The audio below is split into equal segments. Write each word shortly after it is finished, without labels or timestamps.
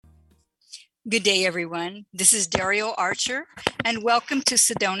Good day, everyone. This is Darielle Archer, and welcome to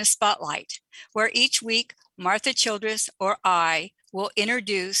Sedona Spotlight, where each week Martha Childress or I will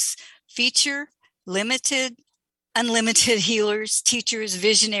introduce feature limited, unlimited healers, teachers,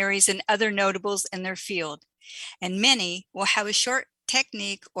 visionaries, and other notables in their field. And many will have a short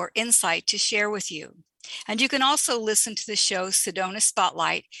technique or insight to share with you. And you can also listen to the show Sedona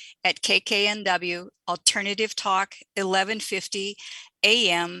Spotlight at KKNW Alternative Talk 1150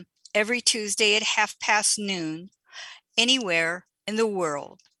 AM every Tuesday at 12:30 anywhere in the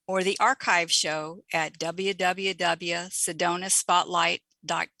world, or the archive show at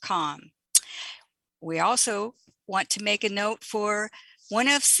www.sedonaspotlight.com. We also want to make a note for one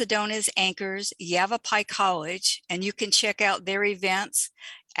of Sedona's anchors, Yavapai College, and you can check out their events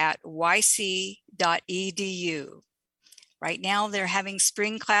at yc.edu. Right now, they're having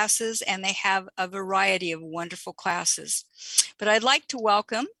spring classes and they have a variety of wonderful classes. But I'd like to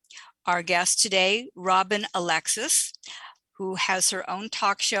welcome our guest today, Robin Alexis, who has her own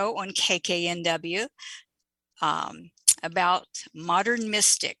talk show on KKNW about modern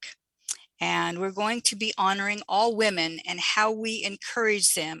mystic. And we're going to be honoring all women and how we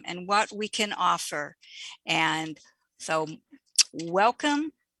encourage them and what we can offer. And so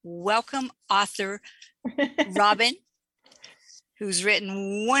welcome author Robin, who's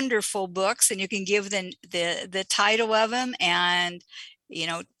written wonderful books, and you can give them the title of them and,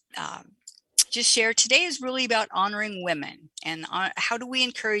 just share. Today is really about honoring women and how do we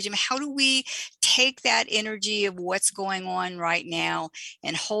encourage them? How do we take that energy of what's going on right now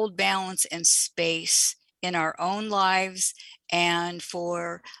and hold balance and space in our own lives and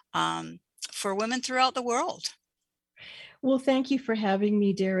for women throughout the world? Well, thank you for having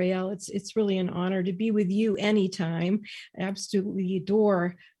me, Darielle. It's really an honor to be with you anytime. I absolutely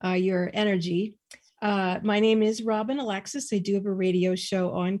adore your energy. My name is Robin Alexis. I do have a radio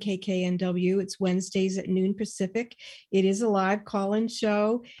show on KKNW. It's Wednesdays at noon Pacific. It is a live call-in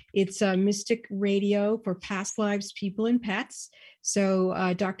show. It's Mystic Radio for past lives, people, and pets.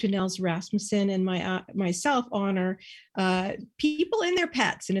 So Dr. Nels Rasmussen and myself honor people and their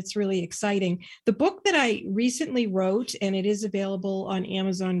pets, and it's really exciting. The book that I recently wrote, and it is available on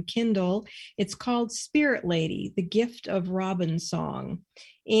Amazon Kindle, it's called Spirit Lady, The Gift of Robin Song.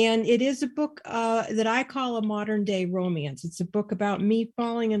 And it is a book that I call a modern day romance. It's a book about me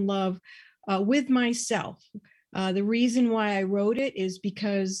falling in love with myself. The reason why I wrote it is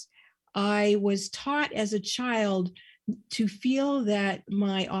because I was taught as a child to feel that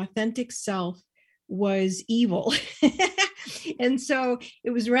my authentic self was evil. And so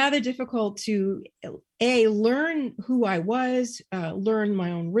it was rather difficult to learn who I was, learn my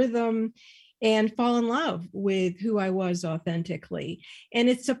own rhythm, and fall in love with who I was authentically. And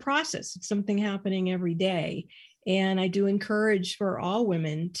it's a process. It's something happening every day. And I do encourage for all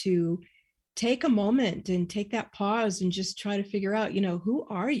women to take a moment and take that pause and just try to figure out, who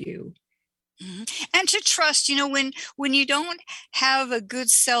are you? And to trust, when you don't have a good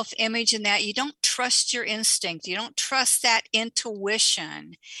self-image in that, you don't trust your instinct, you don't trust that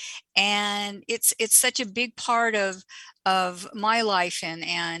intuition. And it's such a big part of my life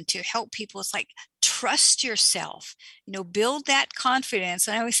and to help people. It's like, trust yourself, build that confidence.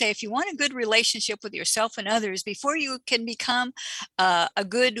 And I always say, if you want a good relationship with yourself and others, before you can become a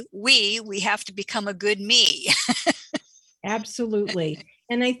good we have to become a good me. Absolutely.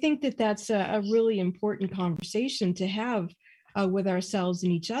 And I think that that's a really important conversation to have with ourselves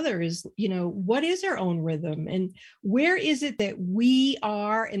and each other is, what is our own rhythm and where is it that we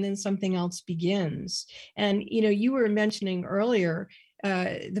are and then something else begins? And, you were mentioning earlier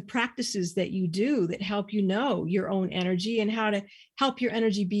the practices that you do that help you know your own energy and how to help your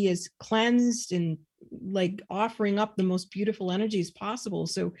energy be as cleansed and like offering up the most beautiful energies possible.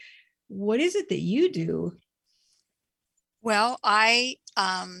 So what is it that you do? Well, I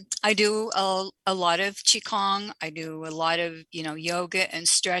do a lot of qigong. I do a lot of yoga and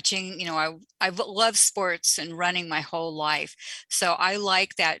stretching. I've loved sports and running my whole life, so I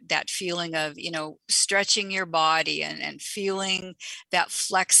like that feeling of stretching your body and feeling that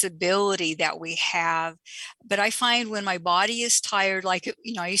flexibility that we have. But I find when my body is tired, like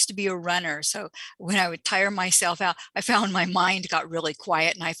I used to be a runner, so when I would tire myself out, I found my mind got really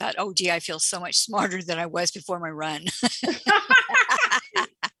quiet, and I thought, oh gee, I feel so much smarter than I was before my run.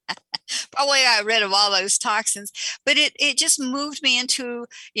 Probably got rid of all those toxins, but it just moved me into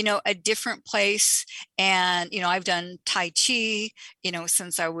a different place. And I've done Tai Chi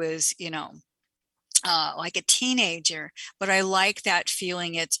since I was like a teenager, but I like that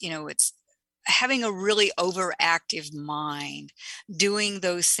feeling. It's having a really overactive mind. Doing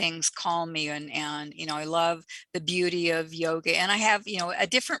those things calm me, and I love the beauty of yoga, and I have a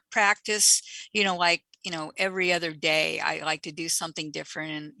different practice, like every other day I like to do something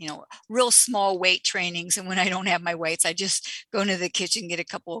different, and real small weight trainings. And when I don't have my weights, I just go into the kitchen, get a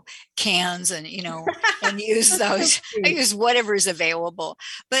couple cans, and use That's so those. I sweet. use whatever is available.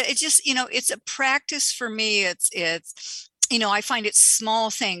 But it just, it's a practice for me. It's I find it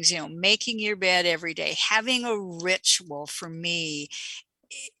small things, making your bed every day, having a ritual for me.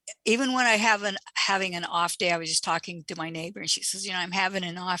 Even when I having an off day. I was just talking to my neighbor, and she says, I'm having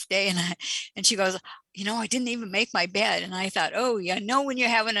an off day, and she goes, I didn't even make my bed. And I thought, oh yeah, no, when you're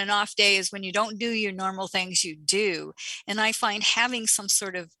having an off day is when you don't do your normal things you do. And I find having some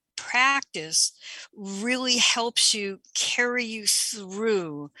sort of practice really helps you carry you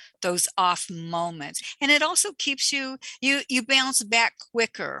through those off moments, and it also keeps you bounce back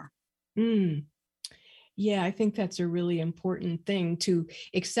quicker. Mm. Yeah, I think that's a really important thing, to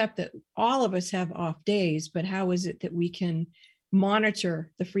accept that all of us have off days, but how is it that we can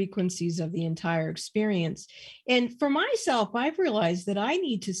monitor the frequencies of the entire experience? And for myself, I've realized that I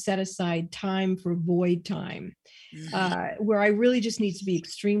need to set aside time for void time, Mhm. where I really just need to be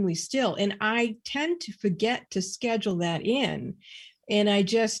extremely still. And I tend to forget to schedule that in. And I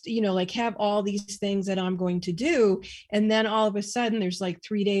just, like, have all these things that I'm going to do. And then all of a sudden, there's like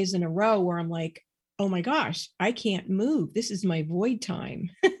 3 days in a row where I'm like, oh my gosh, I can't move. This is my void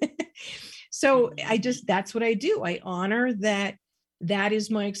time. So Mhm. that's what I do. I honor that. That is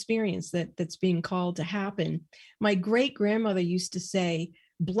my experience, that's being called to happen. My great grandmother used to say,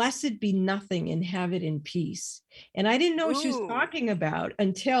 blessed be nothing and have it in peace. And I didn't know what she was Ooh. talking about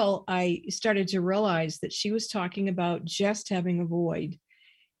until I started to realize that she was talking about just having a void,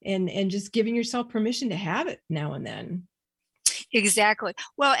 and just giving yourself permission to have it now and then. Exactly.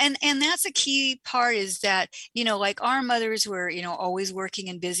 Well, and that's a key part, is that, like our mothers were, always working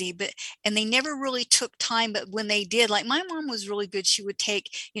and busy, and they never really took time. But when they did, like my mom was really good. She would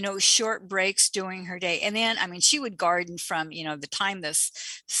take, short breaks during her day. And then, I mean, she would garden from, the time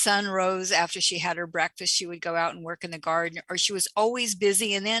sun rose after she had her breakfast. She would go out and work in the garden, or she was always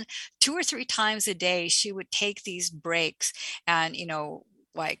busy. And then 2 or 3 times a day, she would take these breaks. And,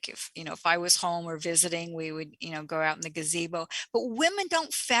 like if I was home or visiting, we would, go out in the gazebo. But women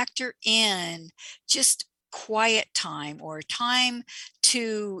don't factor in just quiet time, or time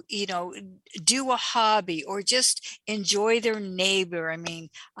to, do a hobby, or just enjoy their neighbor. I mean,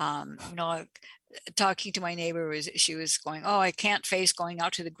 like, talking to my neighbor, she was going, oh, I can't face going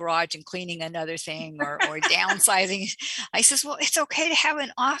out to the garage and cleaning another thing, or downsizing. I says, well, it's okay to have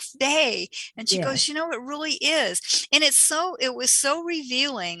an off day. And she Yeah. goes, it really is. And it was so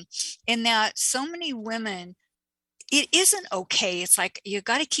revealing, in that so many women, it isn't okay. It's like you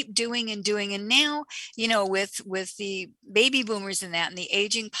got to keep doing and doing. And now, with the baby boomers and that, and the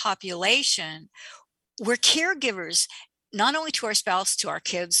aging population, we're caregivers, not only to our spouse, to our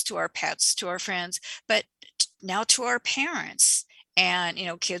kids, to our pets, to our friends, but now to our parents. And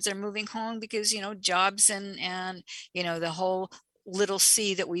kids are moving home because jobs, and the whole little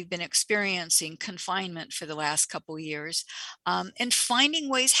C that we've been experiencing, confinement for the last couple years. And finding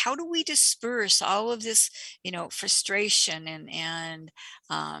ways, how do we disperse all of this frustration,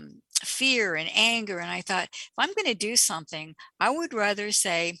 fear and anger. And I thought, if I'm going to do something, I would rather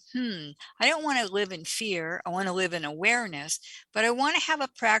say, I don't want to live in fear. I want to live in awareness, but I want to have a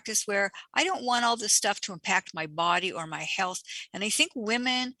practice where I don't want all this stuff to impact my body or my health. And I think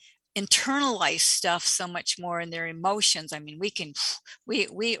women internalize stuff so much more in their emotions. I mean, we can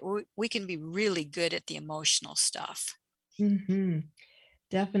be really good at the emotional stuff. Hmm.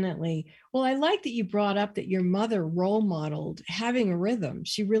 Definitely. Well, I like that you brought up that your mother role modeled having a rhythm.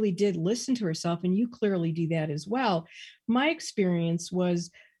 She really did listen to herself, and you clearly do that as well. My experience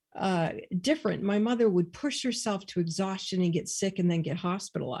was different. My mother would push herself to exhaustion and get sick and then get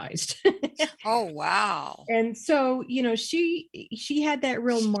hospitalized. Oh, wow. And so, she had that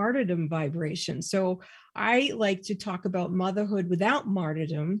real martyrdom vibration. So I like to talk about motherhood without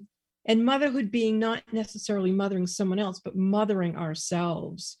martyrdom, and motherhood being not necessarily mothering someone else, but mothering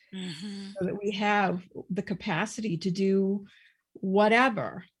ourselves, Hmm. so that we have the capacity to do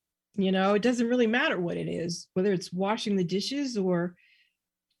whatever. It doesn't really matter what it is, whether it's washing the dishes or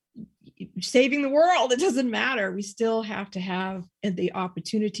saving the world. It doesn't matter. We still have to have the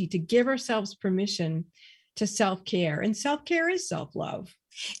opportunity to give ourselves permission to self-care, and self-care is self-love.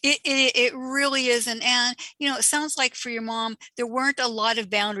 It really is. And it sounds like for your mom, there weren't a lot of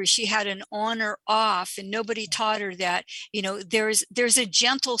boundaries. She had an on or off, and nobody taught her that, there's a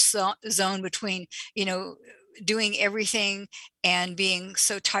gentle zone between, you know, doing everything and being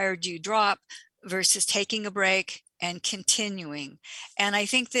so tired you drop versus taking a break and continuing. And I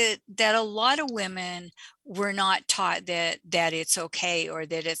think that a lot of women were not taught that it's okay, or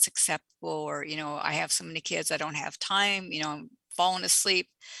that it's acceptable, or, I have so many kids, I don't have time, I'm falling asleep,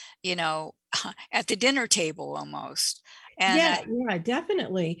 at the dinner table almost. And Yeah,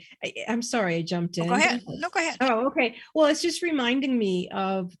 definitely. I'm sorry I jumped go in. Go ahead. ahead. No, go ahead. Oh, okay. Well, it's just reminding me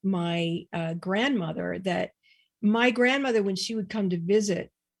of my grandmother, that my grandmother, when she would come to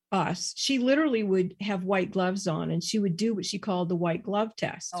visit us, she literally would have white gloves on, and she would do what she called the white glove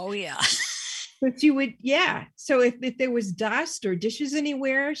test. Oh yeah. But she would, yeah. So if there was dust or dishes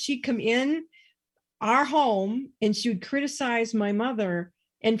anywhere, she'd come in our home and she would criticize my mother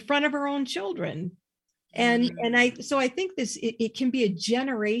in front of her own children. And I think it can be a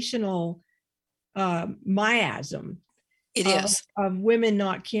generational miasm It is. of women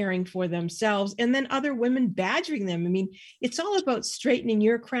not caring for themselves, and then other women badgering them. I mean, it's all about straightening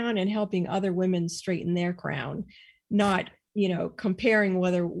your crown and helping other women straighten their crown, not, comparing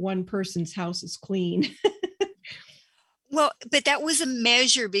whether one person's house is clean. Well, but that was a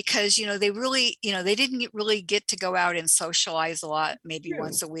measure because, they really, they didn't really get to go out and socialize a lot, maybe True.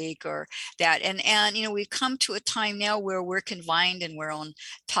 once a week or that. And, we've come to a time now where we're confined and we're on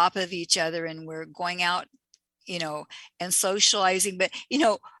top of each other and we're going out, and socializing. But,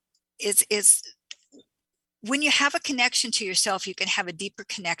 it's when you have a connection to yourself, you can have a deeper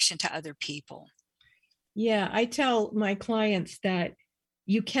connection to other people. Yeah, I tell my clients that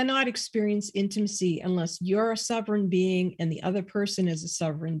you cannot experience intimacy unless you're a sovereign being and the other person is a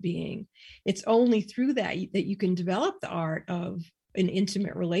sovereign being. It's only through that you can develop the art of an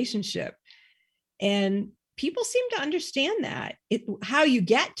intimate relationship. And people seem to understand that. How you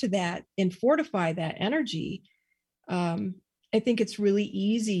get to that and fortify that energy. I think it's really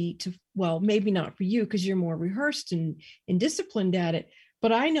easy to, well, maybe not for you because you're more rehearsed and disciplined at it.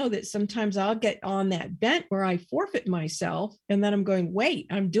 But I know that sometimes I'll get on that bent where I forfeit myself, and then I'm going, wait,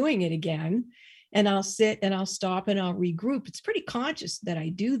 I'm doing it again. And I'll sit and I'll stop and I'll regroup. It's pretty conscious that I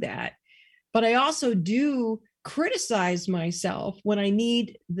do that. But I also do criticize myself when I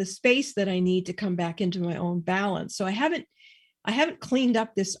need the space that I need to come back into my own balance. So I haven't cleaned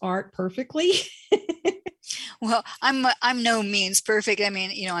up this art perfectly. Well, I'm no means perfect. I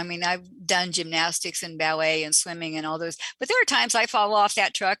mean, I've done gymnastics and ballet and swimming and all those, but there are times I fall off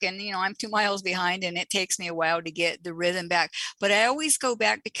that truck and, I'm 2 miles behind and it takes me a while to get the rhythm back. But I always go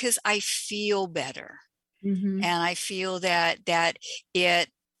back because I feel better. Mm-hmm. And I feel that it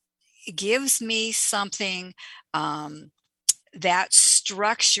gives me something, that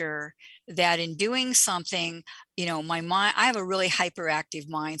structure, that in doing something, my mind, I have a really hyperactive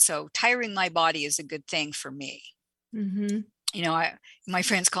mind. So tiring my body is a good thing for me. Mm-hmm. My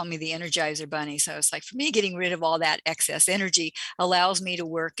friends call me the Energizer Bunny. So it's like, for me, getting rid of all that excess energy allows me to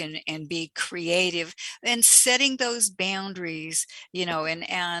work and be creative and setting those boundaries,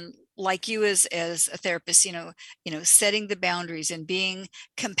 and like you as a therapist, setting the boundaries and being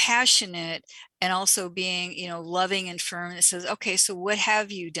compassionate and also being, loving and firm. That says, okay, so what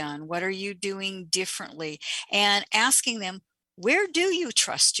have you done? What are you doing differently? And asking them, where do you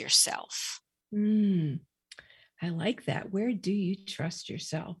trust yourself? I like that. Where do you trust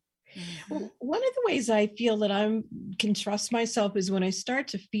yourself? Mm-hmm. Well, one of the ways I feel that I can trust myself is when I start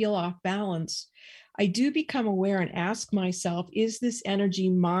to feel off balance. I do become aware and ask myself, is this energy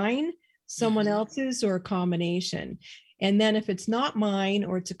mine, someone else's, or a combination? And then if it's not mine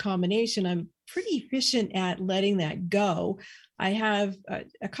or it's a combination, I'm pretty efficient at letting that go. I have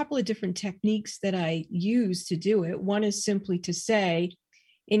a couple of different techniques that I use to do it. One is simply to say,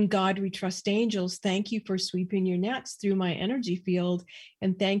 in God we trust, angels, thank you for sweeping your nets through my energy field.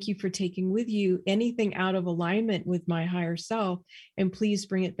 And thank you for taking with you anything out of alignment with my higher self. And please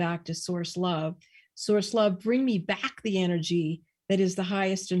bring it back to source love. Source love, bring me back the energy that is the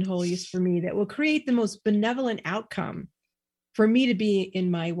highest and holiest for me, that will create the most benevolent outcome for me to be in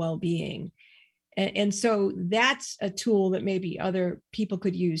my well-being. And so that's a tool that maybe other people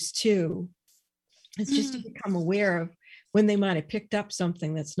could use too. It's just to become aware of when they might have picked up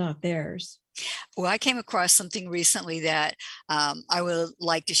something that's not theirs. Well, I came across something recently that I would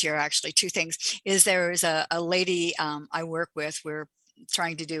like to share. Actually, two things. Is there is a lady I work with. We're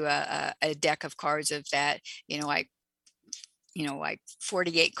trying to do a deck of cards of that, like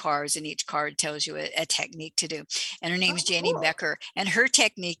 48 cards, and each card tells you a technique to do. And her name's Janie Cool. Becker. And her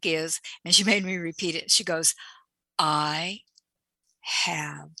technique is, and she made me repeat it. She goes, I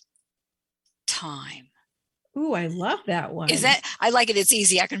have time. Ooh, I love that one. Is that, I like it. It's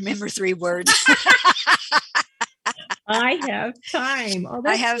easy. I can remember 3 words. I have time. Oh, I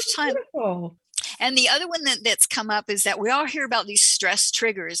that's have so time. beautiful. And the other one that's come up is that we all hear about these stress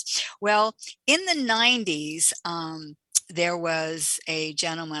triggers. Well, in the 90s, there was a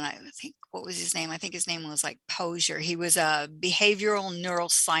gentleman, I think, what was his name? I think his name was like Posier. He was a behavioral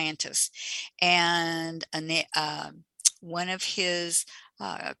neuroscientist. And one of his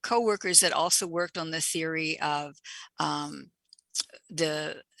co-workers that also worked on the theory of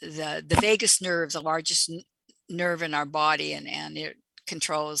the vagus nerve, the largest nerve in our body, and it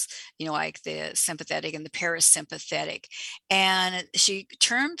controls, like the sympathetic and the parasympathetic. And she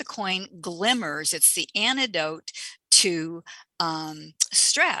termed the coin glimmers. It's the antidote to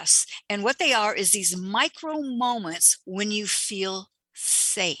stress. And what they are is these micro moments when you feel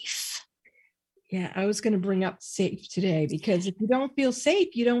safe. Yeah, I was going to bring up safe today, because if you don't feel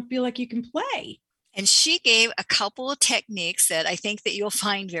safe, you don't feel like you can play. And she gave a couple of techniques that I think that you'll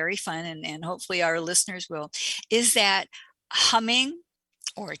find very fun, and hopefully our listeners will, is that humming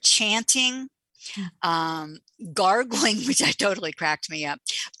or chanting, gargling, which I totally cracked me up,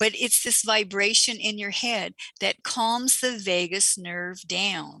 but it's this vibration in your head that calms the vagus nerve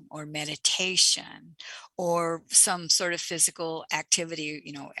down, or meditation, or some sort of physical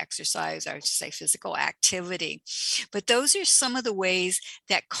activity, exercise, I would say physical activity. But those are some of the ways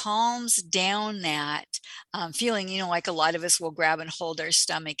that calms down that feeling, like a lot of us will grab and hold our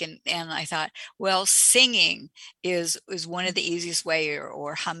stomach. And I thought, well, singing is one of the easiest way,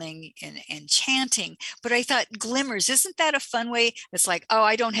 or humming and chanting. But I thought, glimmers, isn't that a fun way? It's like, oh,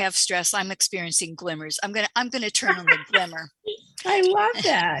 I don't have stress, I'm experiencing glimmers, I'm gonna turn on the glimmer. I love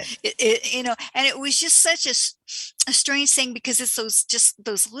that. And it was just such a strange thing, because it's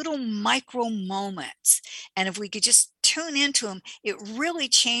those little micro moments, and if we could just tune into them, it really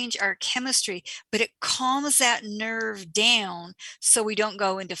changed our chemistry, but it calms that nerve down so we don't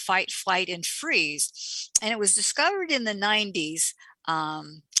go into fight, flight, and freeze. And it was discovered in the 90s. Her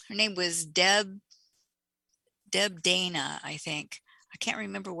name was Deb Dana, I think. I can't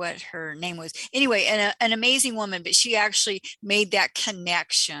remember what her name was. Anyway, an amazing woman, but she actually made that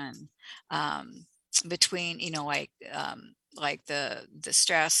connection between, like the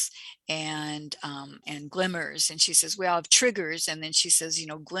stress and glimmers. And she says, we all have triggers. And then she says,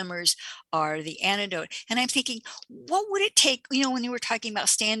 glimmers are the antidote. And I'm thinking, what would it take, when you were talking about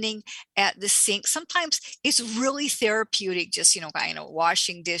standing at the sink, sometimes it's really therapeutic, just,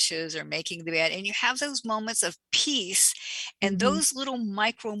 washing dishes or making the bed. And you have those moments of peace, and those little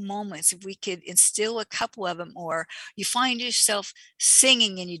micro moments, if we could instill a couple of them, or you find yourself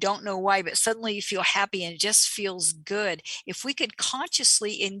singing and you don't know why, but suddenly you feel happy and it just feels good. If we could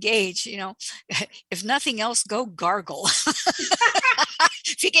consciously engage, if nothing else, go gargle.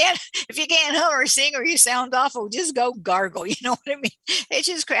 if you can't hum or sing, or you sound awful, just go gargle. You know what I mean? It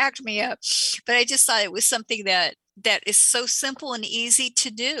just cracked me up. But I just thought it was something that is so simple and easy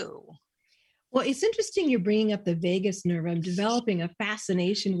to do. Well, it's interesting you're bringing up the vagus nerve. I'm developing a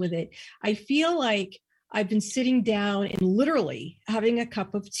fascination with it. I feel like I've been sitting down and literally having a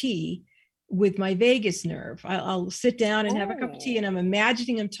cup of tea with my vagus nerve. I'll sit down and have a cup of tea, and I'm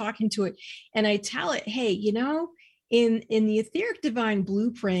imagining I'm talking to it, and I tell it, hey, in the etheric divine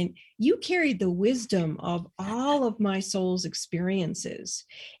blueprint, you carried the wisdom of all of my soul's experiences,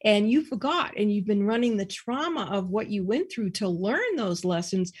 and you forgot, and you've been running the trauma of what you went through to learn those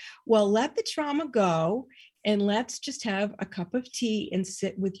lessons. Well, let the trauma go, and let's just have a cup of tea and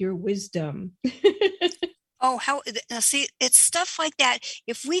sit with your wisdom. Oh, see, it's stuff like that.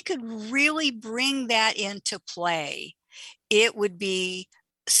 If we could really bring that into play, it would be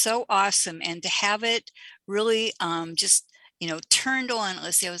so awesome. And to have it really just, turned on.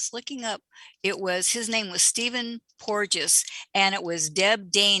 Let's see, I was looking up, his name was Stephen Porges, and it was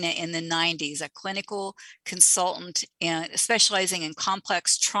Deb Dana in the 90s, a clinical consultant and specializing in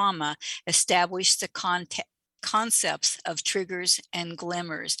complex trauma, established the concepts of triggers and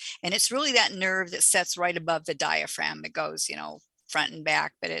glimmers. And it's really that nerve that sits right above the diaphragm that goes, front and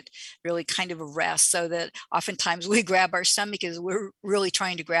back, but it really kind of arrests, so that oftentimes we grab our stomach because we're really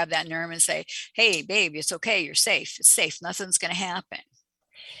trying to grab that nerve and say, hey, babe, it's okay. You're safe. It's safe. Nothing's going to happen.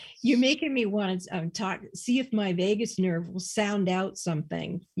 You're making me want to see if my vagus nerve will sound out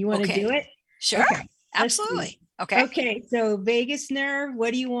something. You want to do it? Sure. Okay. Absolutely. Okay. So vagus nerve,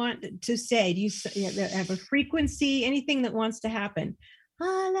 what do you want to say? Do you have a frequency, anything that wants to happen?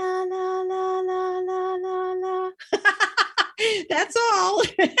 La, la, la, la, la, la, la, la. That's all.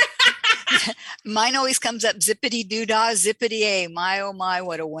 Mine always comes up zippity doo dah, zippity a. My oh my,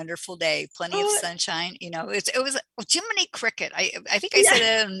 what a wonderful day! Plenty of Oh, sunshine. It was Jiminy Cricket. I think I yeah. said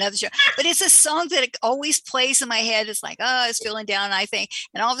it on another show, but it's a song that always plays in my head. It's like, oh, I was feeling down. I think,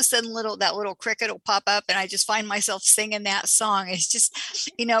 and all of a sudden, that little cricket will pop up, and I just find myself singing that song. It's just,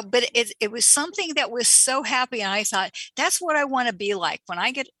 but it was something that was so happy, and I thought that's what I want to be like when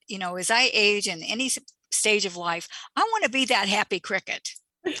I get, as I age in any stage of life. I want to be that happy cricket.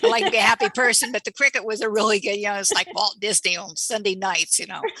 I like to be a happy person, but the cricket was a really good, it's like Walt Disney on Sunday nights.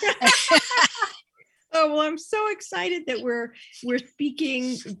 Oh, well, I'm so excited that we're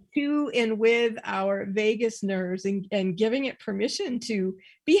speaking to and with our vagus nerves and giving it permission to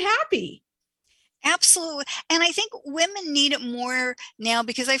be happy. Absolutely. And I think women need it more now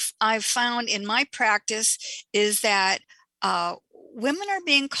because I've found in my practice is that women are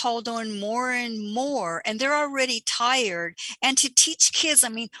being called on more and more, and they're already tired. And to teach kids, I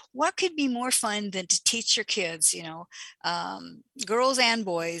mean, what could be more fun than to teach your kids, girls and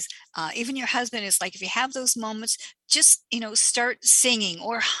boys, even your husband? Is like, if you have those moments, just, start singing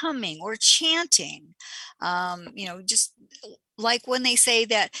or humming or chanting, just like when they say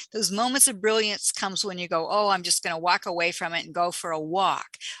that those moments of brilliance comes when you go, oh, I'm just going to walk away from it and go for a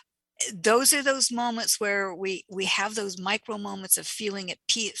walk. Those are those moments where we have those micro moments of feeling at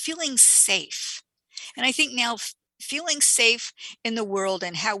peace, feeling safe. And I think now feeling safe in the world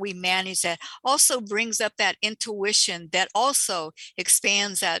and how we manage that also brings up that intuition that also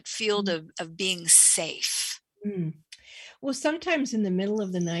expands that field of being safe. Mm. Well, sometimes in the middle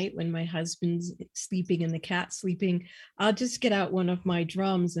of the night when my husband's sleeping and the cat's sleeping, I'll just get out one of my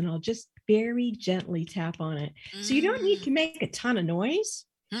drums and I'll just very gently tap on it. So you don't need to make a ton of noise.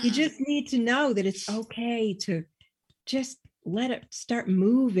 You just need to know that it's okay to just let it start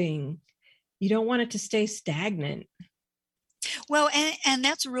moving. You don't want it to stay stagnant. Well, and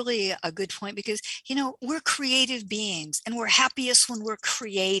that's really a good point because, we're creative beings and we're happiest when we're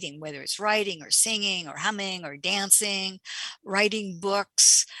creating, whether it's writing or singing or humming or dancing, writing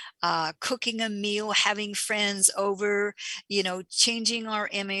books, cooking a meal, having friends over, changing our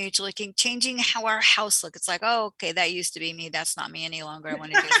image, changing how our house looks. It's like, oh, okay, that used to be me. That's not me any longer. I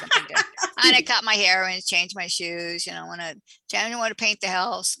want to do something different. I want to cut my hair and change my shoes. I want to paint the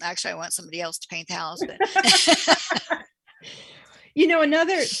house. Actually, I want somebody else to paint the house, but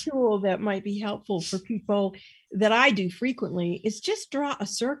Another tool that might be helpful for people that I do frequently is just draw a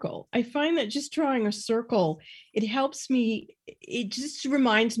circle. I find that just drawing a circle, it helps me. It just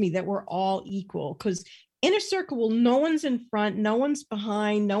reminds me that we're all equal, because in a circle, well, no one's in front, no one's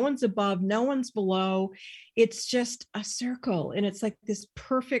behind, no one's above, no one's below. It's just a circle. And it's like this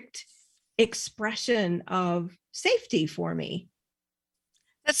perfect expression of safety for me.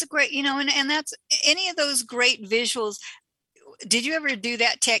 That's a great, and that's any of those great visuals. Did you ever do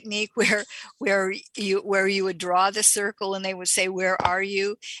that technique where you would draw the circle and they would say, where are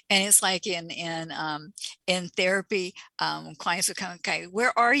you? And it's like in therapy, clients would come, okay,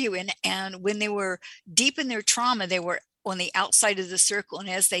 where are you? And when they were deep in their trauma, they were on the outside of the circle, and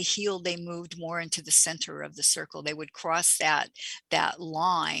as they healed, they moved more into the center of the circle. They would cross that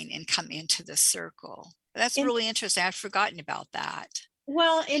line and come into the circle. That's really interesting. I've forgotten about that.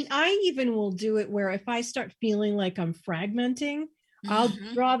 Well, and I even will do it where if I start feeling like I'm fragmenting, I'll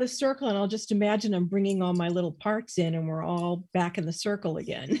draw the circle and I'll just imagine I'm bringing all my little parts in and we're all back in the circle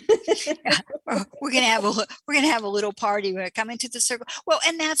again. Yeah. We're gonna have a little party when I come into the circle. Well,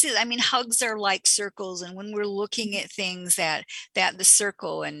 and that's it. I mean, hugs are like circles, and when we're looking at things that the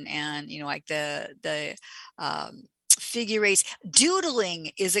circle and like the figure eights, doodling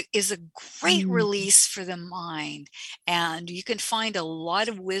is a great release for the mind, and you can find a lot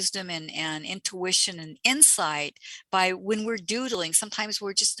of wisdom and intuition and insight by when we're doodling. Sometimes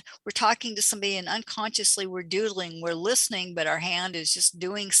we're talking to somebody and unconsciously we're doodling, we're listening, but our hand is just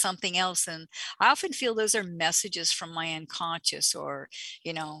doing something else, and I often feel those are messages from my unconscious or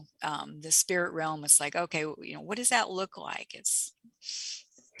the spirit realm. It's like, okay, what does that look like?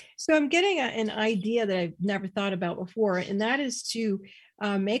 So I'm getting an idea that I've never thought about before, and that is to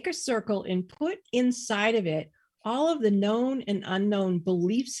make a circle and put inside of it all of the known and unknown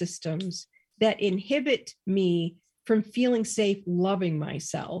belief systems that inhibit me from feeling safe, loving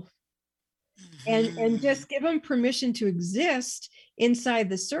myself, and just give them permission to exist inside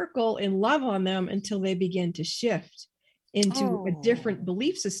the circle and love on them until they begin to shift into a different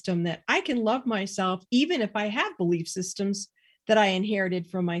belief system that I can love myself, even if I have belief systems that I inherited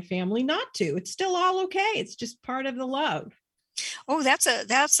from my family not to. It's still all okay. It's just part of the love. Oh,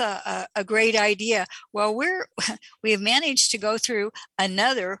 that's a great idea. Well, we have managed to go through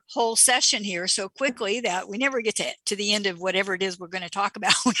another whole session here so quickly that we never get to the end of whatever it is we're going to talk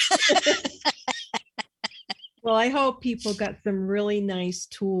about. Well, I hope people got some really nice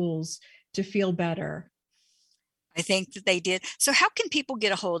tools to feel better. I think that they did. So how can people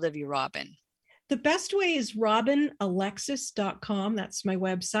get a hold of you, Robin? The best way is robinalexis.com. That's my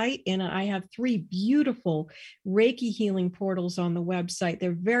website. And I have 3 beautiful Reiki healing portals on the website.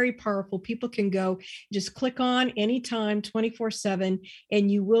 They're very powerful. People can go just click on anytime, 24/7,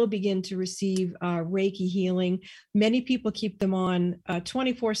 and you will begin to receive Reiki healing. Many people keep them on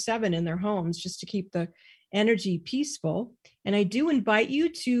 24/7 in their homes just to keep the energy peaceful. And I do invite you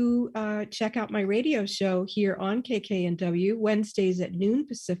to check out my radio show here on KKNW Wednesdays at noon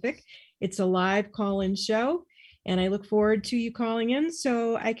Pacific. It's a live call-in show, and I look forward to you calling in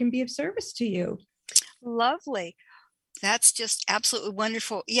so I can be of service to you. Lovely. That's just absolutely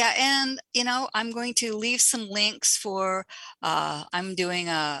wonderful. Yeah, and I'm going to leave some links for I'm doing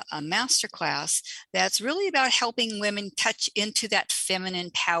a master class that's really about helping women touch into that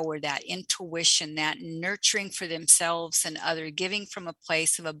feminine power, that intuition, that nurturing for themselves and other, giving from a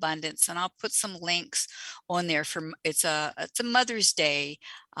place of abundance. And I'll put some links on there for it's a Mother's Day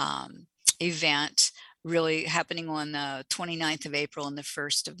event really happening on the 29th of April and the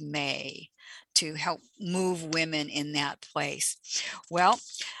 1st of May to help move women in that place. Well,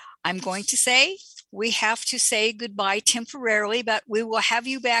 I'm going to say we have to say goodbye temporarily, but we will have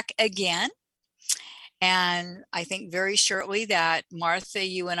you back again. And I think very shortly that Martha,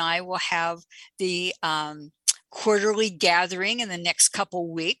 you and I will have the quarterly gathering in the next couple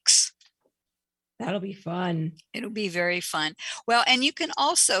weeks. That'll be fun. It'll be very fun. Well, and you can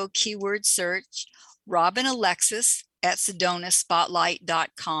also keyword search Robin Alexis at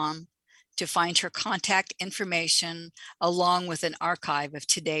SedonaSpotlight.com to find her contact information along with an archive of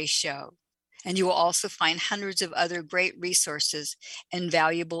today's show. And you will also find hundreds of other great resources and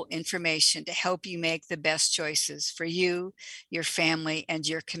valuable information to help you make the best choices for you, your family, and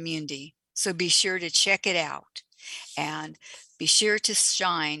your community. So be sure to check it out. And be sure to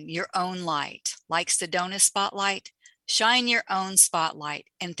shine your own light. Like Sedona Spotlight, shine your own spotlight.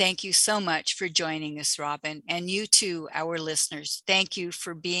 And thank you so much for joining us, Robin. And you too, our listeners, thank you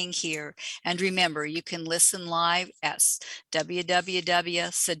for being here. And remember, you can listen live at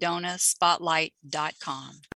www.sedonaspotlight.com.